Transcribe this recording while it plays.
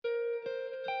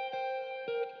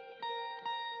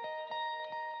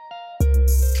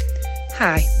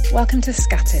Hi, welcome to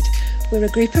Scattered. We're a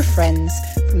group of friends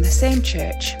from the same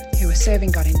church who are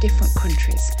serving God in different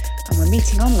countries, and we're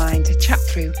meeting online to chat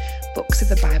through books of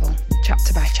the Bible,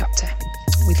 chapter by chapter.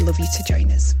 We'd love you to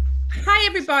join us. Hi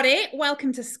everybody,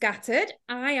 welcome to Scattered.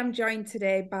 I am joined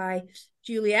today by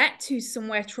Juliet, who's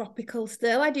somewhere tropical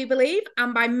still, I do believe,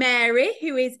 and by Mary,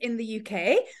 who is in the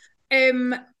UK.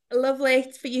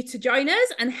 Lovely for you to join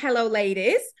us, and hello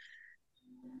ladies.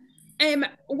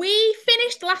 We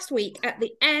finished last week at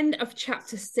the end of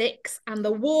chapter 6 and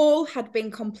the wall had been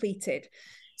completed.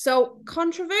 So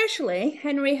controversially,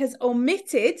 Henry has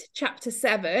omitted chapter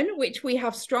 7, which we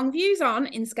have strong views on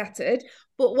in Scattered.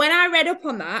 But when I read up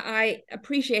on that, I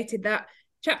appreciated that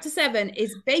chapter 7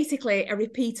 is basically a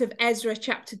repeat of Ezra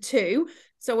chapter 2.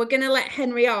 So we're going to let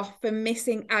Henry off for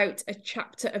missing out a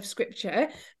chapter of scripture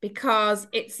because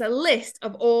it's a list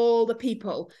of all the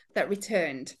people that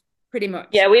returned. Pretty much.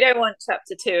 Yeah, we don't want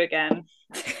chapter 2 again.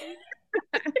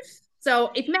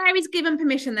 So if Mary's given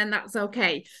permission, then that's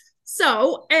okay.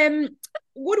 So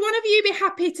would one of you be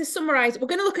happy to summarize? We're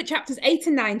going to look at chapters 8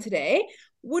 and 9 today.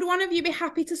 Would one of you be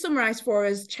happy to summarize for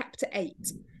us chapter 8?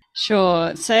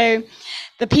 Sure. So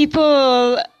the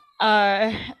people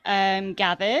are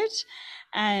gathered,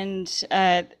 and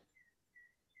the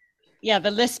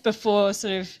list before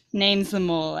sort of names them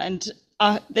all, and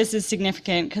this is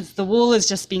significant because the wall has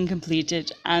just been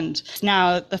completed and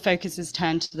now the focus is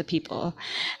turned to the people.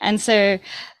 And so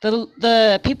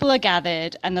the people are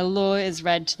gathered and the law is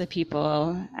read to the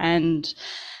people, and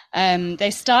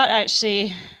they start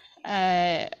actually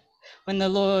when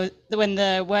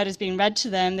the word is being read to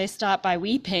them, they start by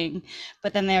weeping,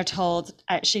 but then they are told,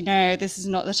 actually, no, this is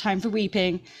not the time for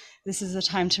weeping. This is the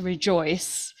time to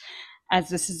rejoice, as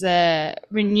this is a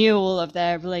renewal of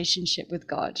their relationship with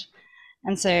God.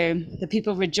 And so the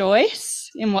people rejoice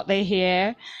in what they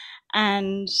hear.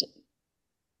 And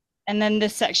then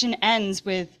this section ends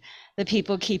with the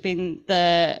people keeping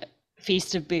the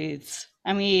Feast of Booths.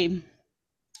 And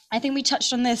I think we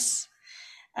touched on this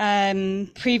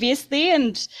previously,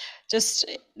 and just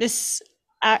this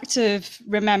act of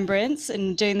remembrance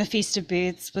and doing the Feast of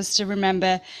Booths was to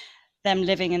remember them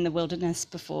living in the wilderness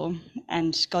before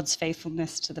and God's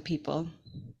faithfulness to the people.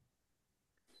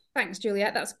 Thanks,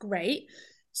 Juliet. That's great.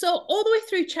 So all the way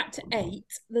through chapter 8,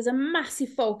 there's a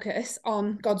massive focus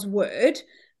on God's word.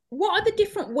 What are the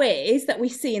different ways that we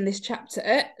see in this chapter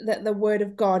that the word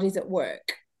of God is at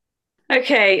work?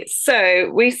 Okay,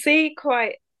 so we see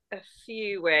quite a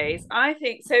few ways. I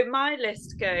think, so my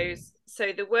list goes,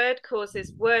 so the word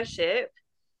causes worship,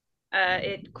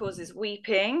 it causes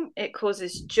weeping, it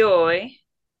causes joy,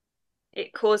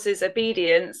 it causes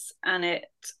obedience, and it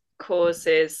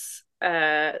causes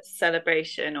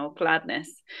celebration or gladness.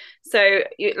 So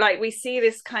we see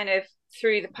this kind of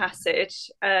through the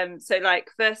passage. So like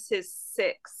verse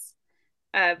 6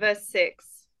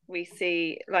 we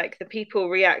see like the people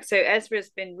react. So Ezra's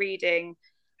been reading,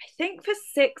 I think, for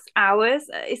 6 hours.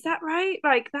 Is that right?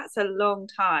 Like, that's a long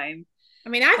time. I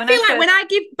mean, I feel like when I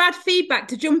give bad feedback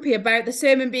to Jumpy about the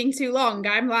sermon being too long,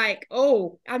 I'm like,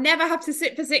 oh, I'll never have to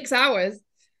sit for 6 hours.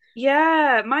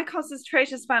 Yeah, my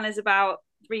concentration span is about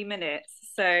 3 minutes.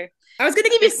 So I was going to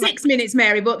give you 6 minutes,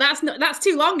 Mary, but that's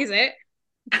too long, is it?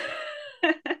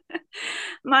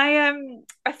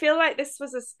 I feel like this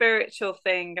was a spiritual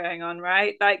thing going on,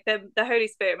 right? Like the Holy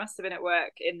Spirit must have been at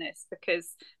work in this,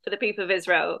 because for the people of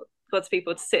Israel, God's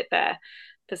people, to sit there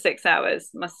for 6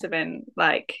 hours must have been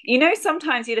like,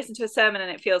 sometimes you listen to a sermon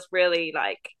and it feels really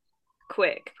like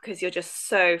quick because you're just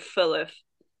so full of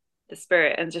the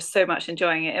Spirit and just so much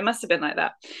enjoying it. It must have been like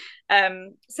that.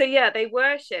 So yeah, they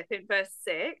worship in verse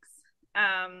 6,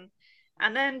 and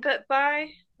then but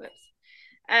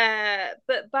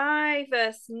by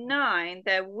verse 9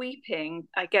 they're weeping,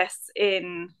 I guess.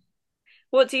 In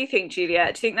what do you think,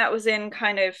 Juliet? Do you think that was in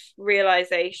kind of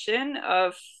realization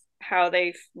of how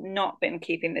they've not been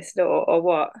keeping this law, or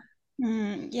what?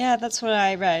 Yeah, that's what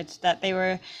I read, that they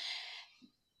were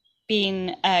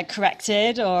being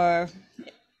corrected, or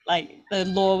like the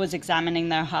law was examining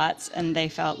their hearts and they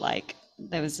felt like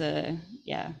there was a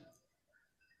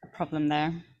problem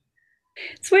there.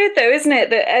 It's weird though, isn't it,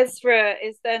 that Ezra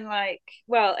is then like,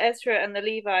 well, Ezra and the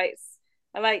Levites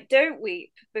are like, don't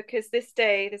weep, because this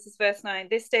is verse 9,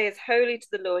 this day is holy to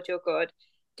the Lord your God,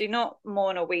 do not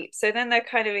mourn or weep. So then they're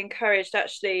kind of encouraged,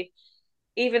 actually,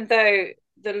 even though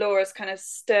the law has kind of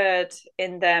stirred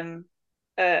in them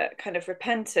kind of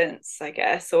repentance, I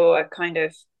guess, or a kind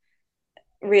of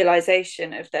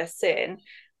realization of their sin,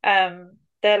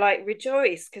 they're like,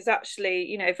 rejoice, because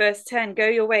actually, verse 10, go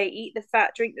your way, eat the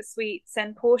fat, drink the sweet,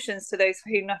 send portions to those for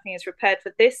whom nothing is prepared,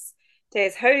 for this day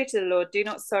is holy to the Lord. Do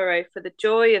not sorrow, for the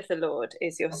joy of the Lord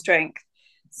is your strength.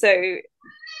 So,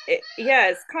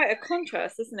 it's quite a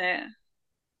contrast, isn't it?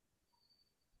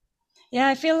 Yeah,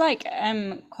 I feel like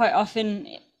quite often,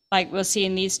 like we'll see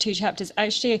in these two chapters,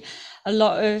 actually a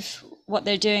lot of what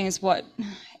they're doing is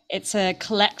it's a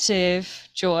collective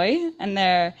joy, and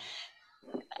they're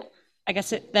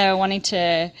wanting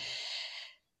to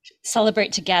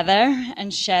celebrate together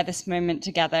and share this moment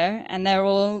together, and they're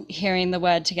all hearing the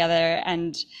word together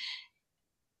and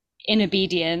in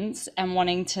obedience and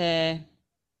wanting to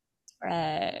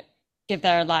give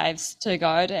their lives to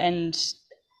God, and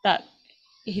that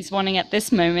he's wanting at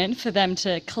this moment for them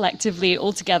to collectively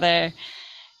all together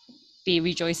be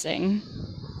rejoicing.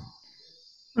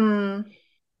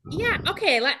 Yeah,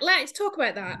 okay, let's talk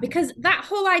about that, because that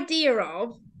whole idea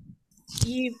of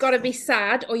you've got to be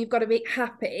sad or you've got to be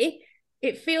happy,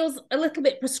 it feels a little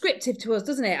bit prescriptive to us,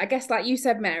 doesn't it? I guess, like you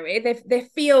said, Mary, they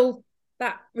feel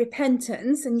that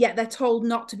repentance and yet they're told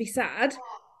not to be sad.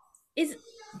 Is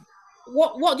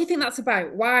what do you think that's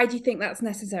about? Why do you think that's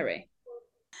necessary?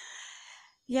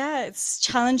 Yeah, it's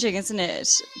challenging, isn't it?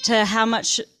 To how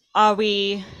much are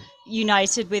we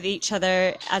united with each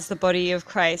other as the body of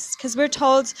Christ? Because we're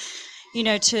told,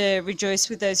 to rejoice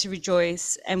with those who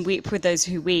rejoice and weep with those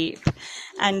who weep.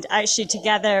 And actually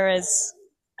together as,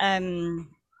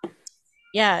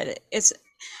 it's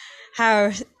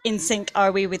how in sync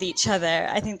are we with each other?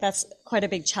 I think that's quite a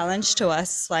big challenge to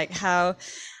us, like how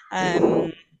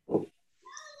are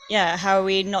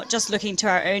we not just looking to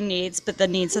our own needs, but the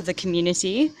needs of the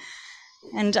community?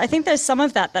 And I think there's some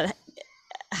of that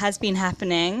has been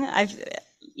happening. I've,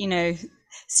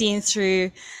 seen through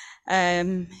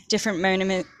different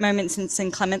moments in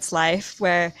St. Clement's life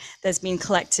where there's been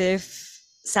collective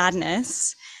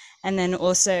sadness, and then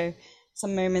also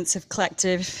some moments of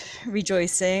collective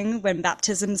rejoicing when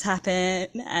baptisms happen,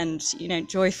 and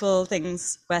joyful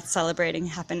things worth celebrating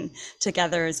happen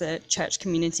together as a church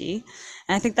community.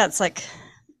 And I think that's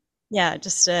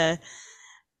just a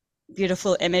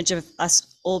beautiful image of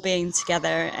us all being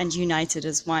together and united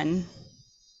as one.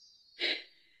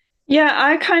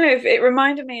 Yeah, it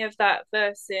reminded me of that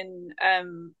verse in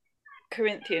 2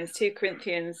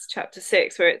 Corinthians chapter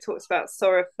 6, where it talks about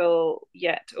sorrowful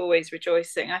yet always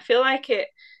rejoicing. I feel like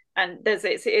and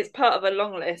it's part of a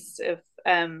long list of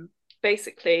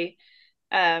basically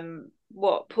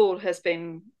what Paul has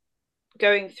been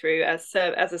going through as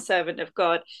a servant of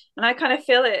God. And I kind of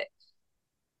feel it,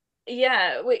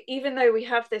 even though we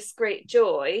have this great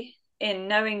joy in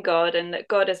knowing God and that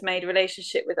God has made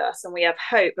relationship with us, and we have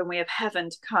hope and we have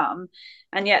heaven to come,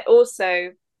 and yet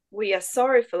also we are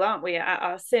sorrowful, aren't we, at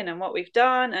our sin and what we've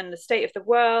done and the state of the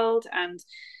world, and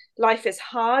life is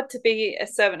hard. To be a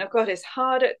servant of God is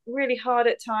really hard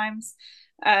at times,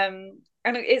 and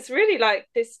it's really like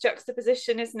this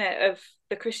juxtaposition, isn't it, of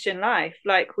the Christian life.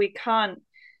 Like, we can't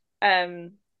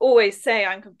always say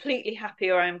I'm completely happy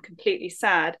or I'm completely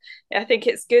sad. I think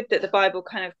it's good that the Bible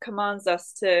kind of commands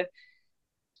us to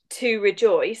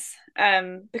rejoice,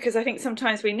 because I think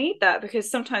sometimes we need that,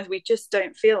 because sometimes we just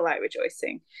don't feel like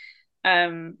rejoicing,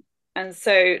 and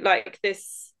so, like,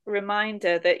 this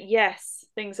reminder that yes,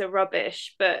 things are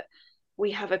rubbish, but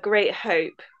we have a great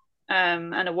hope,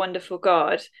 and a wonderful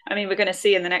God. I mean, we're going to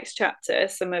see in the next chapter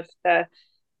some of the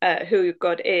who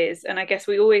God is, and I guess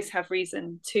we always have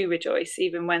reason to rejoice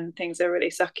even when things are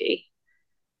really sucky.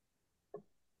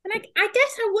 And I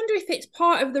guess I wonder if it's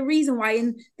part of the reason why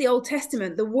in the Old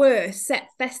Testament there were set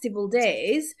festival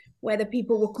days where the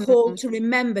people were called to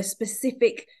remember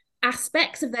specific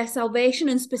aspects of their salvation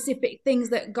and specific things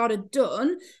that God had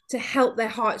done to help their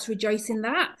hearts rejoice in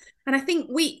that. And I think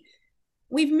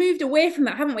we've moved away from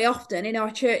that, haven't we, often in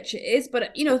our churches?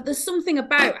 But there's something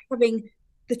about having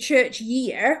the church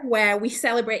year where we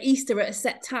celebrate Easter at a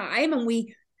set time, and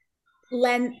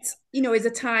Lent, is a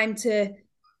time to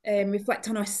reflect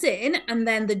on our sin, and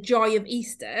then the joy of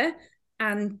Easter.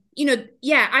 And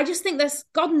I just think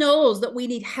God knows that we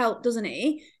need help, doesn't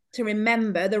he, to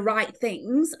remember the right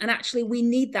things, and actually we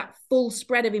need that full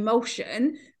spread of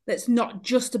emotion that's not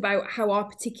just about how our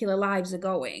particular lives are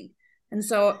going. And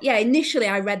so initially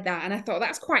I read that and I thought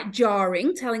that's quite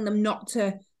jarring, telling them not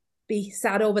to be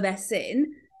sad over their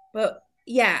sin. But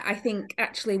I think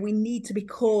actually we need to be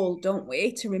called, don't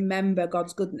we, to remember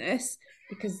God's goodness,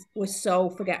 because we're so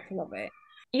forgetful of it.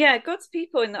 Yeah, God's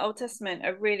people in the Old Testament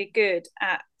are really good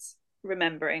at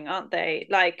remembering, aren't they?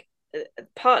 Like,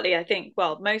 partly, I think,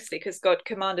 well, mostly because God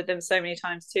commanded them so many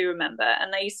times to remember.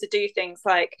 And they used to do things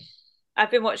like I've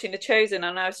been watching The Chosen,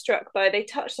 and I was struck by they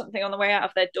touch something on the way out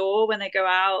of their door when they go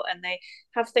out, and they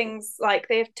have things like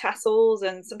they have tassels,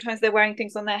 and sometimes they're wearing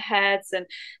things on their heads, and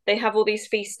they have all these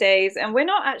feast days. And we're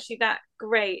not actually that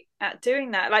great at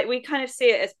doing that. Like, we kind of see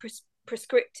it as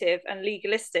prescriptive and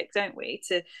legalistic, don't we,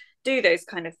 to do those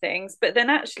kind of things? But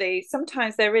then actually,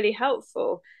 sometimes they're really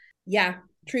helpful. Yeah,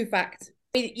 true fact.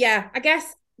 Yeah, I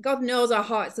guess God knows our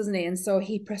hearts, doesn't he? And so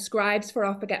he prescribes for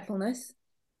our forgetfulness.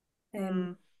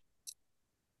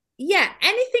 Yeah,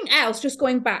 anything else, just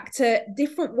going back to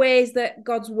different ways that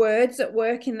God's word's at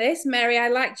work in this? Mary, I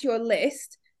liked your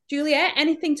list. Juliet,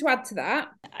 anything to add to that?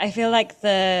 I feel like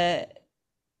the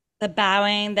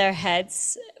bowing their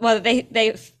heads, well,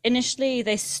 they initially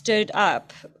they stood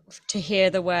up to hear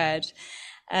the word,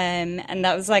 and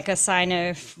that was like a sign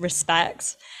of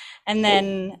respect. And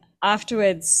then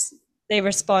afterwards they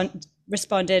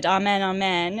responded, Amen,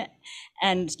 Amen,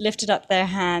 and lifted up their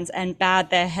hands and bowed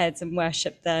their heads and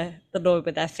worshipped the Lord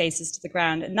with their faces to the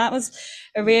ground. And that was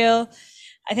a real,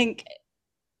 I think,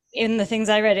 in the things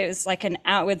I read, it was like an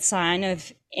outward sign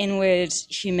of inward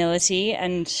humility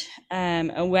and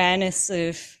awareness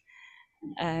of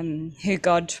who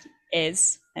God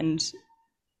is, and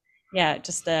yeah,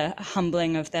 just the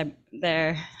humbling of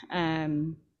their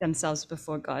themselves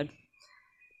before God.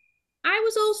 I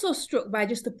was also struck by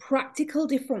just the practical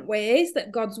different ways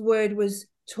that God's word was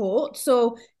taught.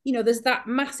 So, there's that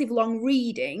massive long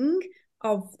reading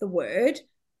of the word,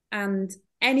 and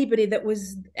anybody that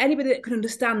could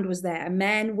understand was there,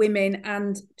 men, women,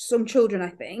 and some children, I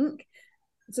think.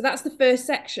 So that's the first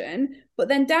section. But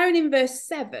then down in verse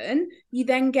 7, you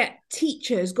then get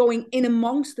teachers going in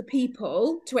amongst the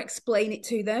people to explain it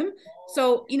to them.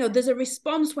 So, there's a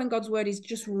response when God's word is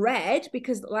just read,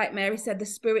 because like Mary said, the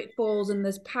Spirit falls and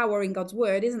there's power in God's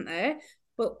word, isn't there?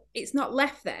 But it's not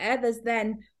left there. There's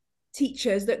then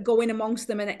teachers that go in amongst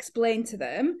them and explain to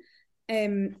them.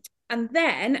 And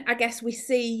then I guess we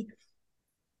see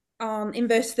in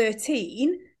verse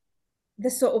 13, the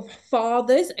sort of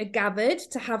fathers are gathered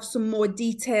to have some more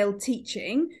detailed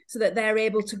teaching so that they're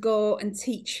able to go and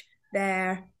teach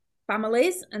their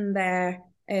families and their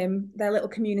little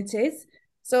communities.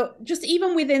 So just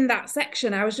even within that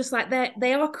section, I was just like,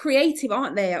 they are creative,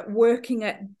 aren't they, at working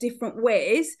at different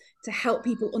ways to help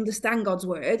people understand God's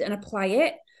word and apply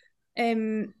it.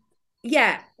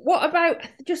 Yeah, what about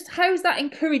just how's that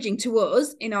encouraging to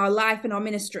us in our life and our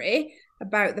ministry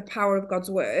about the power of God's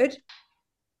word?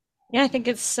 Yeah, I think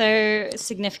it's so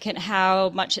significant how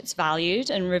much it's valued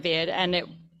and revered,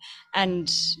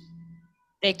 and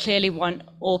they clearly want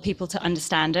all people to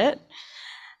understand it.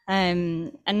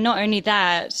 And not only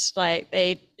that, like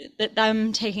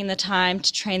them taking the time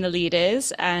to train the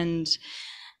leaders, and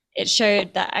it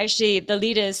showed that actually the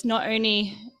leaders not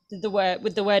only did the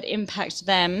word impact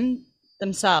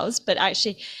themselves, but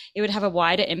actually it would have a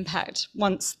wider impact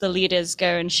once the leaders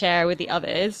go and share with the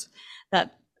others,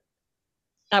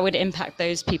 that would impact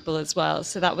those people as well.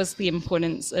 So that was the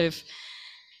importance of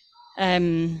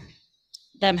them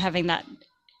having that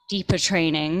deeper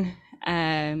training,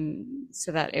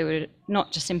 so that it would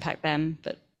not just impact them,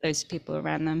 but those people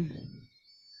around them.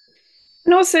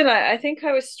 And also, like, I think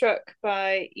I was struck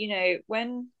by,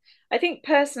 when I think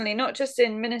personally, not just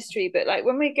in ministry, but like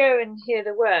when we go and hear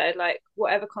the word, like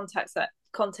whatever context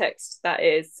that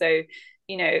is. So,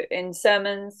 in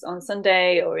sermons on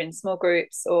Sunday or in small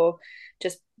groups or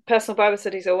just personal Bible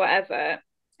studies or whatever,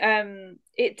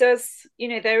 it does,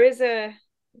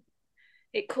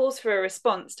 it calls for a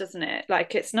response, doesn't it?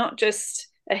 Like, it's not just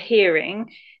a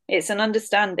hearing, it's an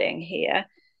understanding here.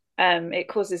 It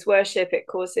causes worship, it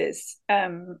causes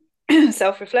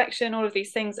self-reflection, all of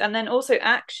these things, and then also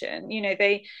action.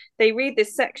 They read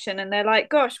this section and they're like,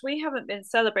 gosh, we haven't been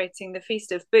celebrating the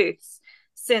Feast of Booths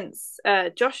since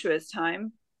Joshua's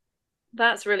time.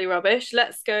 That's really rubbish,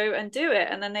 let's go and do it.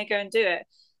 And then they go and do it.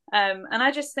 And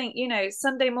I just think,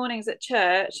 Sunday mornings at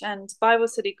church and Bible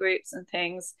study groups and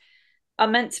things are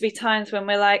meant to be times when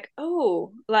we're like,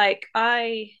 oh, like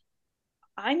I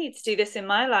need to do this in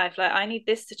my life, like I need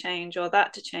this to change or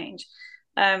that to change.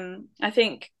 I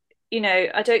think,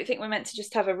 I don't think we're meant to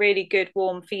just have a really good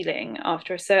warm feeling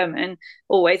after a sermon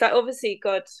always. Like, obviously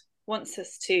God wants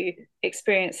us to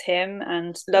experience him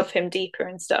and love him deeper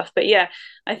and stuff, but yeah,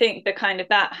 I think the kind of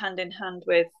that hand in hand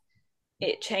with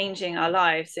it changing our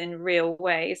lives in real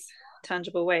ways,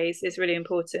 tangible ways, is really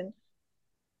important.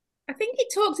 I think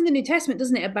it talks in the New Testament,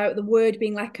 doesn't it, about the word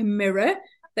being like a mirror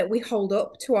that we hold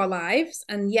up to our lives.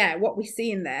 And yeah, what we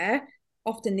see in there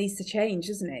often needs to change,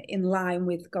 doesn't it, in line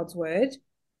with God's word.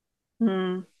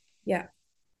 Mm. Yeah,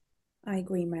 I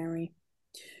agree, Mary.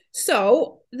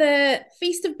 So the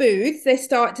Feast of Booths, they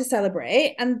start to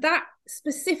celebrate, and that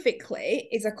specifically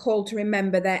is a call to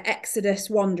remember their Exodus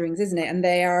wanderings, isn't it? And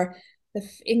they are,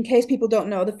 in case people don't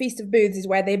know, the Feast of Booths is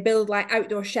where they build like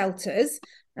outdoor shelters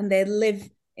and they live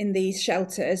in these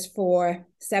shelters for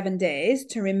 7 days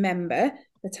to remember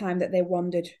the time that they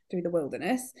wandered through the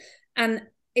wilderness. And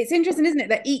it's interesting, isn't it,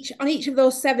 that on each of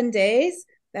those 7 days,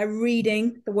 they're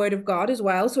reading the word of God as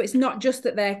well. So it's not just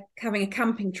that they're having a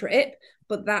camping trip,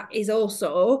 but that is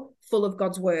also full of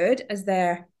God's word as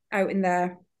they're out in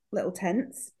their little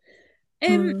tents.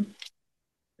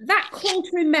 That call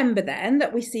to remember then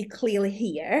that we see clearly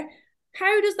here,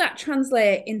 how does that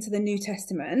translate into the New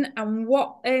Testament, and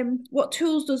what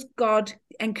tools does God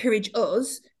encourage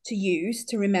us to use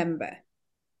to remember?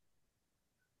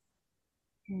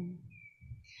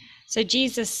 So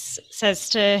Jesus says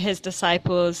to his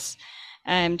disciples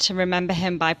to remember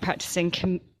him by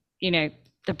practicing,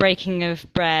 the breaking of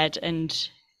bread and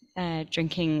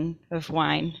drinking of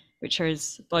wine, which are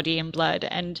his body and blood.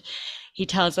 And he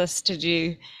tells us to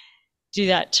do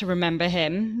that to remember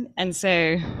him. And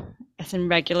so as in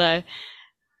regular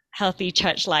healthy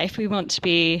church life, we want to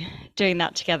be doing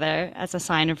that together as a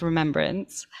sign of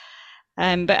remembrance.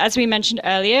 But as we mentioned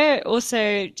earlier,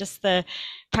 also just the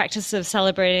practice of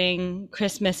celebrating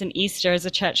Christmas and Easter as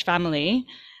a church family,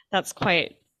 that's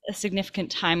quite a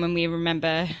significant time when we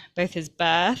remember both his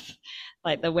birth,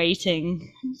 like the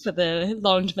waiting for the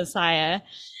longed Messiah,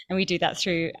 and we do that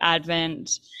through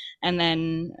Advent, and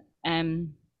then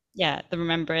the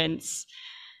remembrance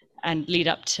and lead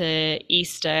up to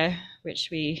Easter, which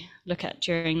we look at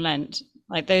during Lent.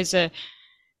 Like those are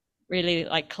really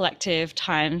like collective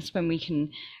times when we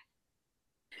can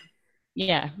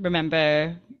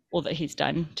remember all that he's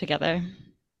done together.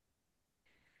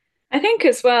 I think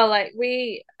as well, like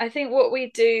I think what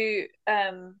we do,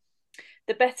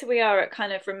 the better we are at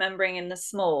kind of remembering in the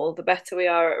small, the better we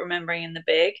are at remembering in the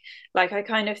big. Like I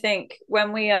kind of think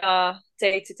when we are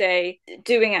day to day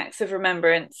doing acts of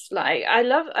remembrance, like I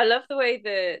love the way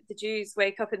the Jews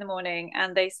wake up in the morning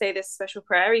and they say this special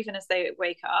prayer even as they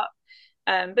wake up.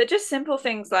 But just simple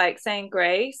things like saying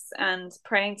grace and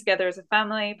praying together as a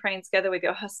family, praying together with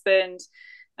your husband,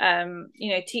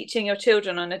 teaching your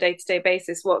children on a day-to-day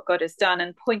basis what God has done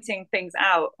and pointing things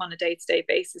out on a day-to-day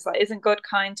basis. Like, isn't God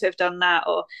kind to have done that?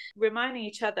 Or reminding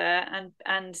each other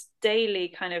and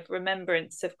daily kind of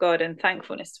remembrance of God and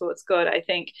thankfulness towards God, I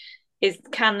think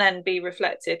can then be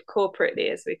reflected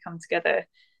corporately as we come together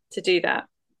to do that.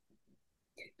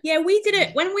 Yeah, we did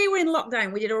it when we were in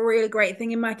lockdown. We did a really great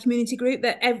thing in my community group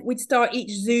that we'd start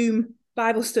each Zoom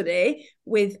Bible study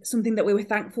with something that we were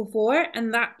thankful for.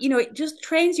 And that, it just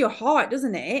trains your heart,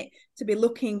 doesn't it? To be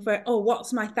looking for,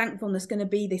 what's my thankfulness going to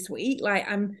be this week? Like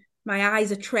my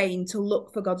eyes are trained to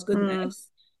look for God's goodness.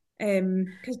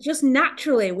 Because just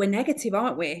naturally we're negative,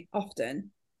 aren't we? Often.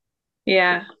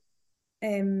 Yeah.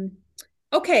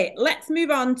 Okay, let's move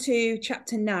on to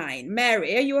chapter 9.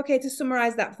 Mary, are you okay to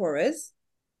summarize that for us?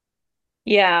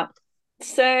 Yeah.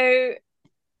 So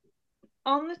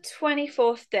on the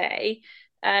 24th day,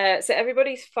 so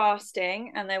everybody's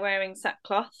fasting and they're wearing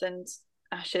sackcloth and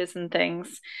ashes and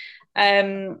things.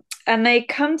 And they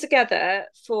come together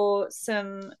for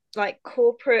some like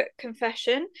corporate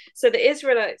confession. So the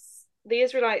Israelites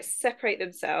separate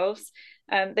themselves.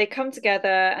 They come together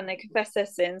and they confess their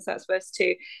sins. That's verse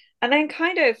 2. And then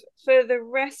kind of for the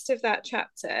rest of that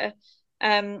chapter,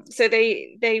 so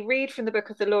they read from the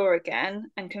book of the law again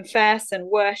and confess and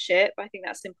worship. I think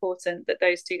that's important that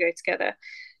those two go together.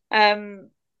 And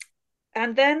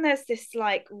then there's this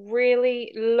like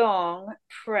really long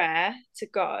prayer to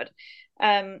God.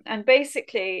 And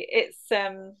basically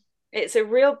it's a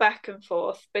real back and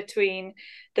forth between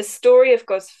the story of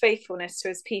God's faithfulness to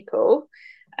his people,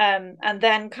 and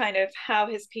then kind of how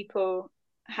his people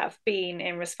have been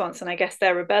in response, and I guess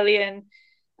their rebellion.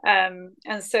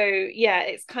 And so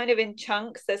it's kind of in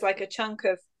chunks. There's like a chunk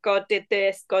of God did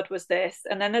this, God was this,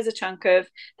 and then there's a chunk of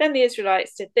then the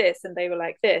Israelites did this and they were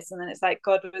like this, and then it's like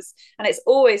God was, and it's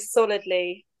always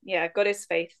solidly God is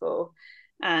faithful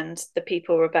and the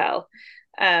people rebel.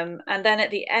 And then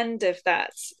at the end of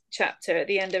that chapter, at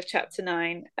the end of chapter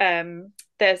 9,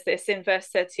 there's this in verse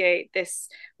 38, this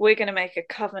we're going to make a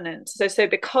covenant. So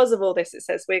because of all this, it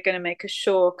says we're going to make a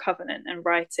sure covenant and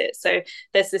write it. So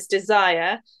there's this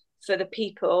desire for the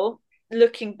people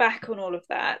looking back on all of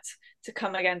that to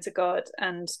come again to God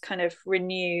and kind of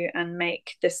renew and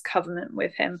make this covenant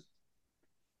with him.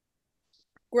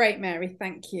 Great, Mary,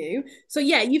 thank you. So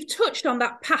you've touched on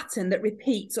that pattern that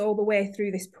repeats all the way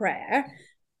through this prayer.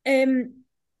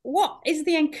 what is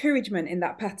the encouragement in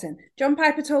that pattern? John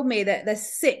Piper told me that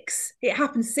it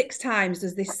happens 6 times,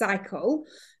 there's this cycle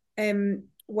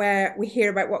where we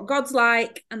hear about what God's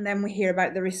like and then we hear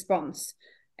about the response.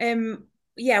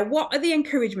 What are the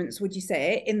encouragements, would you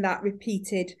say, in that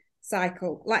repeated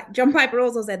cycle? Like John Piper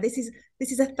also said, this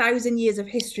is 1,000 years of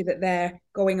history that they're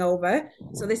going over.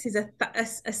 So this is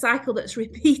a cycle that's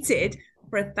repeated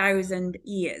for 1,000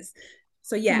 years.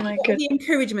 So what are the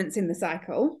encouragements in the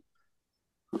cycle?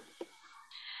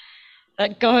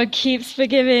 That God keeps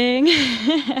forgiving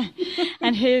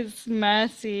and his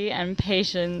mercy and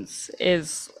patience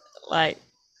is like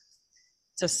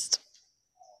just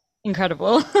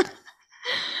incredible.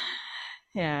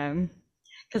 Yeah,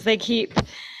 because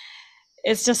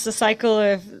it's just a cycle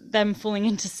of them falling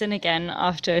into sin again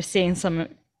after seeing some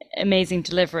amazing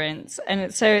deliverance. And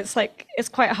it's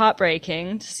quite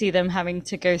heartbreaking to see them having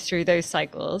to go through those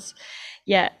cycles.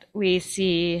 Yet we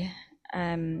see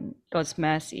God's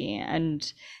mercy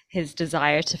and his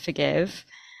desire to forgive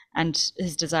and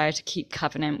his desire to keep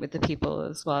covenant with the people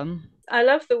as well. I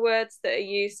love the words that are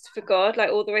used for God, like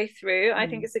all the way through. I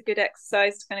think it's a good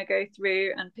exercise to kind of go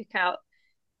through and pick out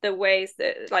the ways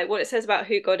that, like, what it says about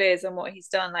who God is and what he's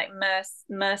done, like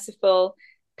merciful,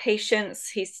 patience,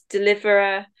 he's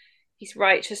deliverer, he's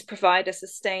righteous, provider,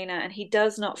 sustainer, and he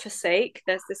does not forsake.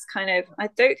 There's this kind of, I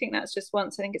don't think that's just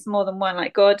once, I think it's more than one,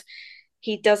 like God,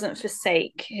 he doesn't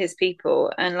forsake his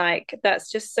people. And like,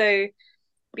 that's just so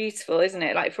beautiful, isn't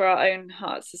it? Like for our own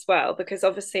hearts as well, because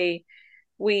obviously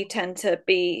we tend to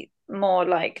be more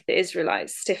like the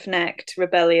Israelites, stiff-necked,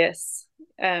 rebellious,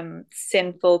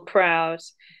 sinful, proud,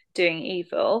 doing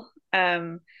evil.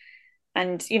 And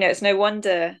it's no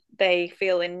wonder they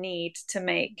feel in need to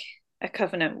make a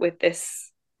covenant with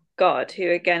this God who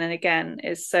again and again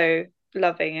is so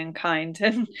loving and kind,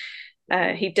 and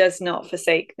he does not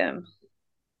forsake them.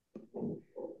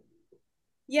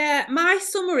 Yeah, my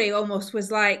summary almost was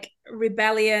like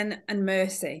rebellion and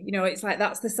mercy. It's like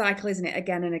that's the cycle, isn't it?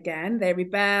 Again and again. They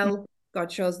rebel,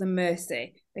 God shows them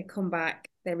mercy. They come back,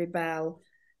 they rebel,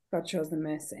 God shows them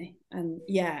mercy. And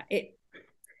yeah,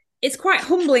 it's quite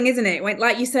humbling, isn't it? When,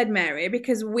 like you said, Mary,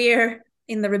 because we're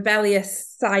in the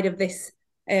rebellious side of this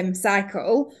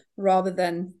cycle rather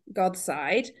than God's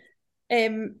side.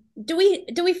 Do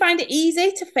we find it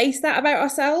easy to face that about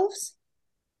ourselves?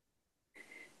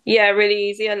 Yeah, really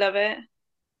easy. I love it.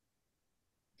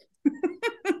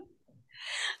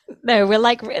 No, we're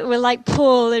like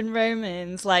Paul in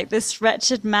Romans, like this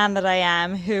wretched man that I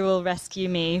am, who will rescue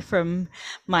me from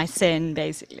my sin,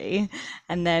 basically,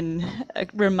 and then a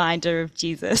reminder of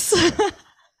Jesus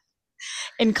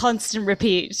in constant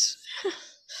repeat.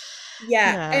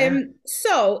 Yeah.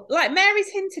 So, like Mary's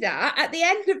hinted at the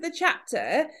end of the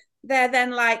chapter, they're then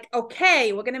like,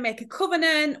 okay, we're going to make a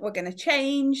covenant, we're going to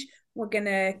change, we're going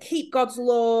to keep God's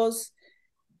laws.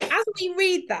 As we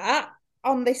read that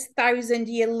on this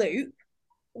 1,000-year loop,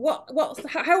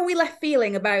 how are we left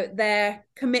feeling about their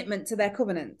commitment to their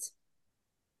covenant?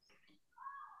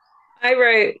 I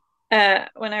wrote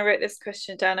when I wrote this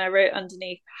question down, I wrote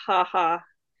underneath, ha ha.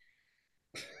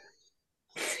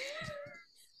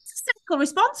 It's a typical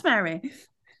response, Mary.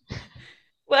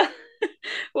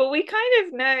 Well, we kind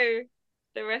of know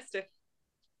the rest of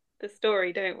the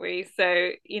story, don't we?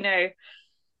 So, yeah,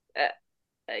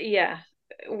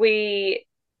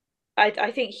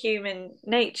 I think human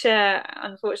nature,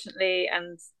 unfortunately,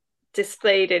 and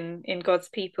displayed in God's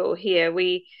people here,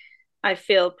 I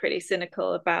feel pretty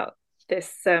cynical about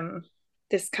this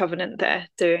covenant they're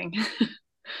doing.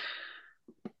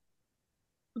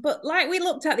 But like we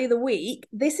looked at the other week,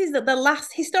 this is the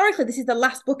last, historically, this is the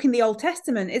last book in the Old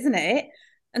Testament, isn't it?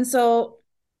 And so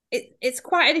it's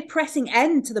quite a depressing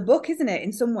end to the book, isn't it,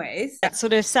 in some ways? That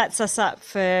sort of sets us up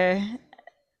for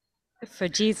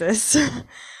Jesus.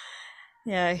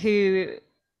 Yeah, who,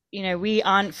 we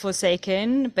aren't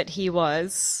forsaken, but he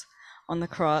was on the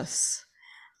cross.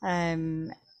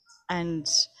 And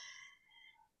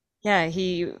yeah,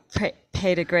 he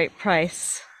paid a great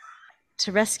price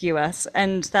to rescue us.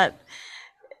 And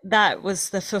that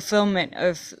was the fulfillment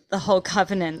of the whole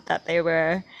covenant that they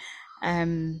were,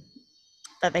 that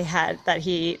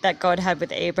God had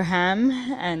with Abraham.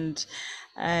 And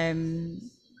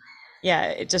yeah,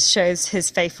 it just shows his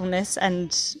faithfulness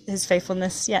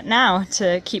yet now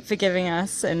to keep forgiving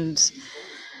us. And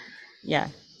yeah.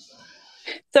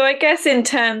 So I guess in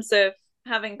terms of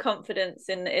having confidence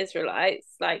in the Israelites,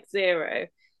 like 0,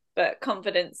 but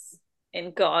confidence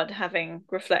in God, having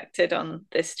reflected on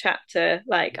this chapter,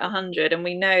 like 100, and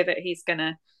we know that he's going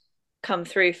to come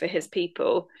through for his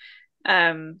people,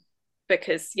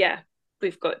 because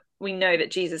we know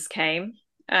that Jesus came,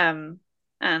 and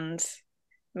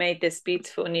made this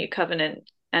beautiful new covenant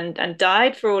and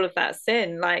died for all of that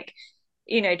sin. Like,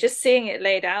 just seeing it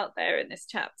laid out there in this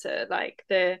chapter, like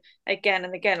the again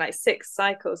and again, like 6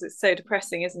 cycles, it's so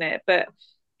depressing, isn't it? But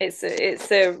it's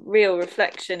a real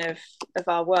reflection of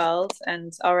our world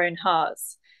and our own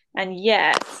hearts. And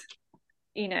yet,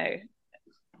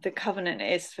 the covenant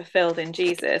is fulfilled in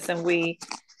Jesus, and we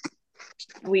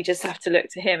just have to look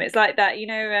to him. It's like that,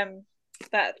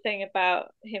 that thing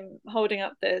about him holding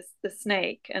up the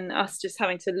snake and us just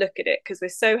having to look at it because we're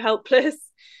so helpless.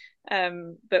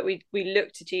 But we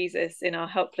look to Jesus in our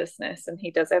helplessness, and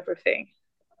he does everything.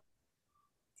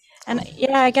 And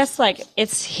yeah, I guess like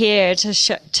it's here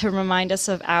to remind us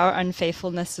of our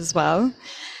unfaithfulness as well,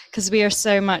 because we are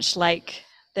so much like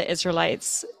the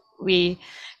Israelites. We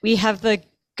have the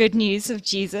good news of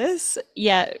Jesus,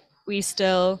 yet we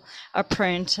still are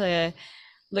prone to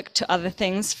look to other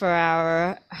things for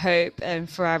our hope and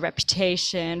for our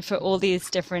reputation, for all these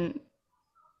different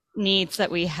needs that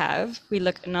we have. We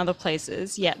look in other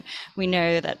places, yet we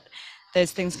know that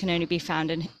those things can only be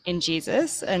found in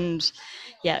Jesus. And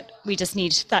yet we just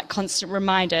need that constant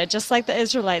reminder, just like the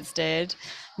Israelites did,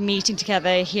 meeting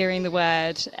together, hearing the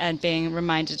word, and being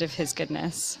reminded of his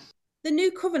goodness. The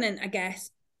new covenant, I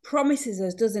guess, promises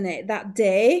us, doesn't it, that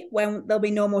day when there'll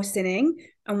be no more sinning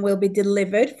and we'll be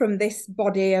delivered from this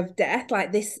body of death,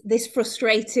 like this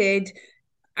frustrated,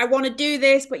 I want to do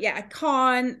this, but yeah, I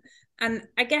can't. And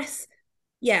I guess,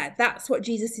 yeah, that's what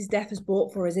Jesus's death has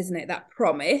bought for us, isn't it? That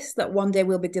promise that one day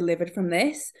we'll be delivered from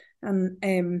this.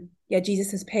 And yeah,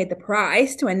 Jesus has paid the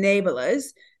price to enable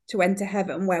us to enter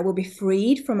heaven, where we'll be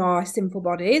freed from our sinful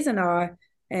bodies and our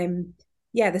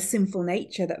the sinful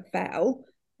nature that fell.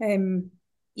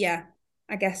 Yeah,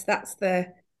 I guess that's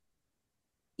the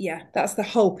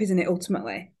hope, isn't it,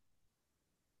 ultimately?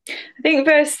 I think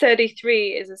verse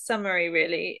 33 is a summary,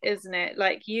 really, isn't it?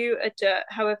 Like, you adjust,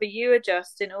 however you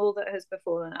adjust in all that has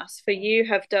befallen us, for you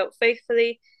have dealt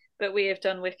faithfully, but we have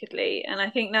done wickedly. And I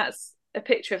think that's a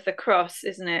picture of the cross,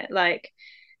 isn't it? Like,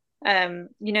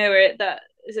 where that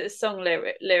is it a song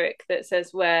lyric that says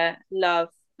where love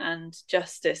and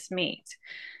justice meet.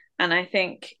 And I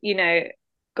think,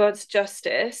 God's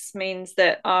justice means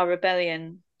that our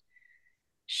rebellion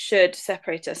should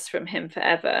separate us from him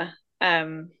forever.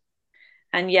 And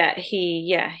yet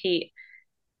he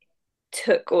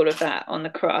took all of that on the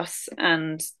cross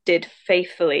and did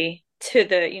faithfully to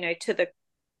the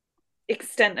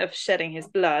extent of shedding his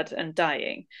blood and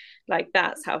dying. Like,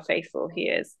 that's how faithful he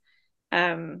is.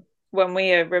 When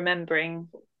we are remembering,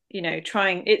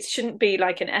 trying, it shouldn't be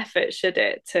like an effort, should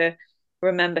it, to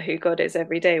remember who God is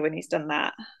every day when he's done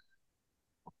that.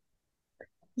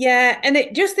 Yeah, and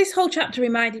this whole chapter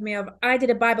reminded me of, I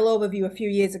did a Bible overview a few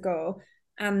years ago,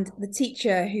 and the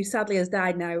teacher, who sadly has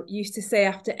died now, used to say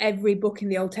after every book in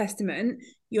the Old Testament,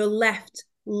 you're left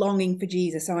longing for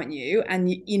Jesus, aren't you? And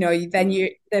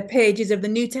the pages of the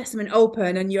New Testament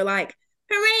open and you're like,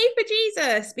 hooray for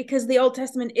Jesus, because the Old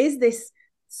Testament is this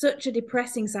such a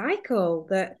depressing cycle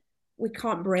that we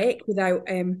can't break without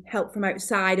help from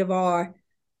outside of our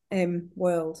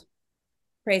world.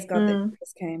 Praise God that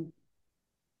Jesus came.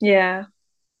 Yeah.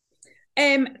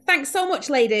 Thanks so much,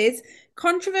 ladies.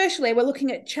 Controversially, we're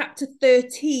looking at chapter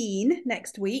 13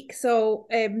 next week. So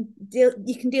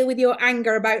you can deal with your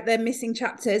anger about the missing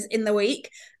chapters in the week.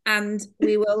 And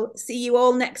we will see you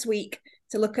all next week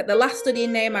to look at the last study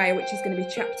in Nehemiah, which is going to be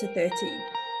chapter 13.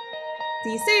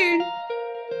 See you soon.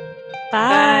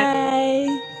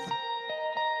 Bye.